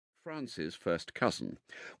France's first cousin.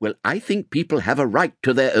 Well, I think people have a right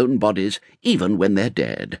to their own bodies, even when they're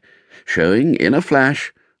dead, showing in a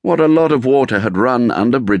flash what a lot of water had run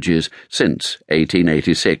under bridges since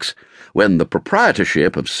 1886, when the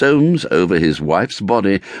proprietorship of Soames over his wife's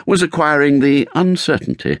body was acquiring the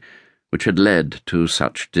uncertainty which had led to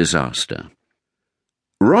such disaster.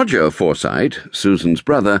 Roger Forsyte, Susan's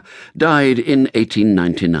brother, died in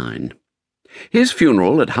 1899. His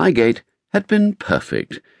funeral at Highgate had been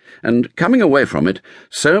perfect, and coming away from it,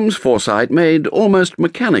 Soames Forsyte made almost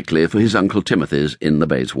mechanically for his Uncle Timothy's in the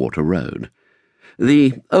Bayswater Road.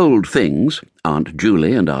 The old things, Aunt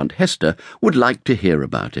Julie and Aunt Hester, would like to hear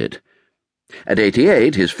about it. At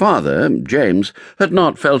 88, his father, James, had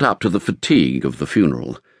not felt up to the fatigue of the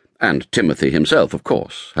funeral, and Timothy himself, of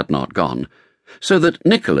course, had not gone, so that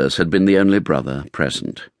Nicholas had been the only brother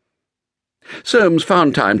present. Soames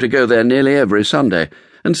found time to go there nearly every Sunday,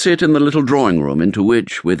 and sit in the little drawing-room into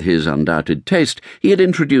which, with his undoubted taste, he had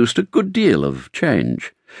introduced a good deal of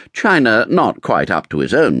change. China not quite up to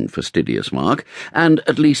his own fastidious mark, and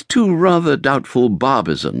at least two rather doubtful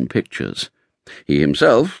Barbizon pictures. He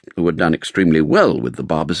himself, who had done extremely well with the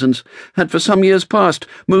Barbizons, had for some years past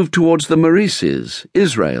moved towards the Maurices,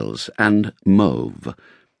 Israels, and Mauve.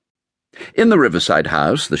 In the riverside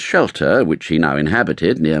house, the Shelter, which he now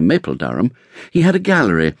inhabited near Mapledurham, he had a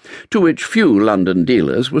gallery, to which few London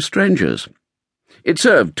dealers were strangers. It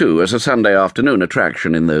served, too, as a Sunday afternoon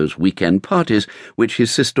attraction in those weekend parties which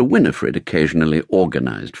his sister Winifred occasionally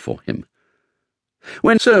organised for him.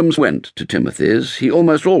 When Soames went to Timothy's, he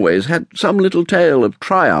almost always had some little tale of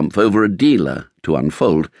triumph over a dealer to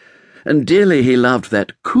unfold, and dearly he loved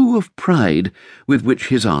that coo of pride with which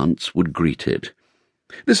his aunts would greet it.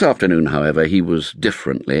 This afternoon, however, he was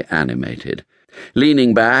differently animated.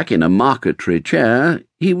 Leaning back in a marquetry chair,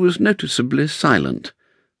 he was noticeably silent.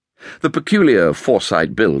 The peculiar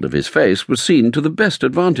Forsyte build of his face was seen to the best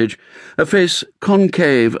advantage, a face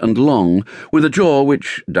concave and long, with a jaw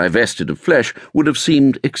which, divested of flesh, would have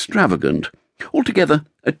seemed extravagant, altogether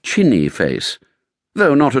a chinny face,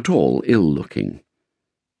 though not at all ill-looking.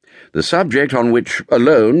 The subject on which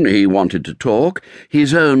alone he wanted to talk,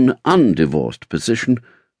 his own undivorced position,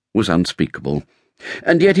 was unspeakable,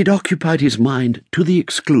 and yet it occupied his mind to the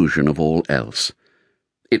exclusion of all else.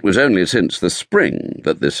 It was only since the spring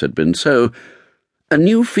that this had been so. A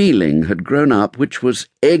new feeling had grown up which was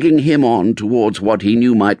egging him on towards what he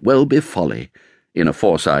knew might well be folly in a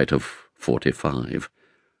Forsyte of 45.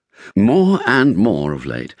 More and more of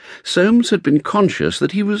late, Soames had been conscious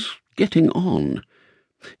that he was getting on.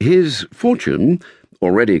 His fortune,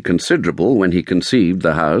 already considerable when he conceived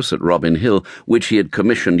the house at Robin Hill, which he had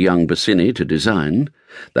commissioned young Bassini to design,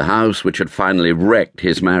 the house which had finally wrecked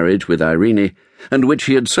his marriage with Irene, and which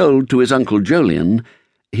he had sold to his uncle Jolyon,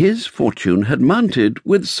 his fortune had mounted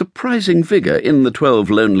with surprising vigour in the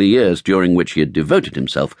 12 lonely years during which he had devoted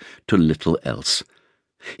himself to little else.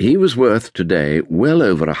 He was worth today well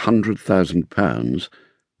over £100,000,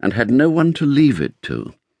 and had no one to leave it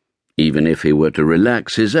to. Even if he were to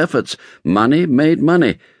relax his efforts, money made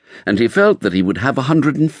money, and he felt that he would have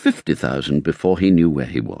 150,000 before he knew where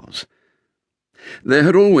he was. There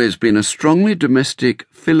had always been a strongly domestic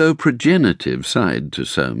philoprogenitive side to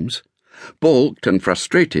Soames. Balked and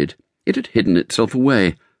frustrated, it had hidden itself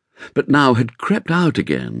away, but now had crept out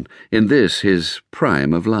again in this his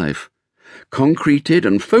prime of life. Concreted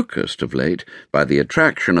and focused of late by the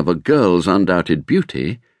attraction of a girl's undoubted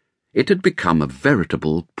beauty, it had become a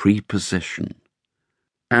veritable prepossession.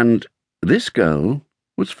 And this girl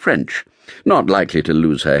was French, not likely to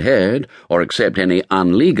lose her head or accept any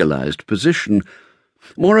unlegalized position.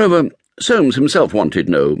 Moreover, Soames himself wanted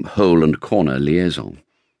no hole-and-corner liaison.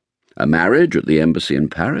 A marriage at the embassy in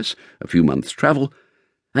Paris, a few months' travel,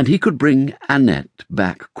 and he could bring Annette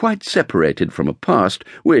back quite separated from a past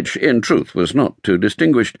which, in truth, was not too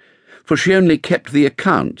distinguished, for she only kept the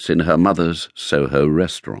accounts in her mother's Soho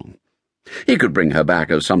restaurant. He could bring her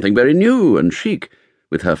back as something very new and chic,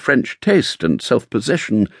 with her French taste and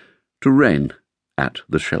self-possession, to reign at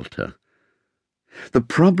the Shelter. The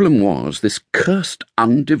problem was this cursed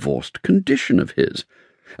undivorced condition of his,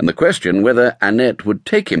 and the question whether Annette would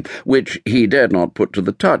take him, which he dared not put to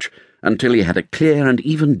the touch until he had a clear and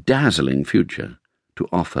even dazzling future to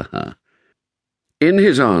offer her. In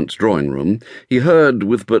his aunt's drawing-room he heard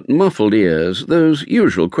with but muffled ears those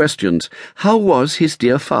usual questions. How was his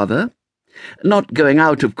dear father? Not going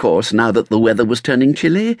out, of course, now that the weather was turning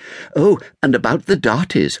chilly? Oh, and about the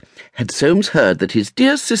Dartys. Had Soames heard that his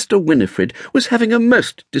dear sister Winifred was having a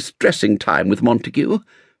most distressing time with Montague?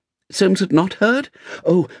 Soames had not heard?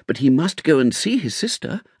 Oh, but he must go and see his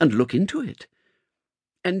sister and look into it.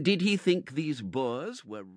 And did he think these Boers were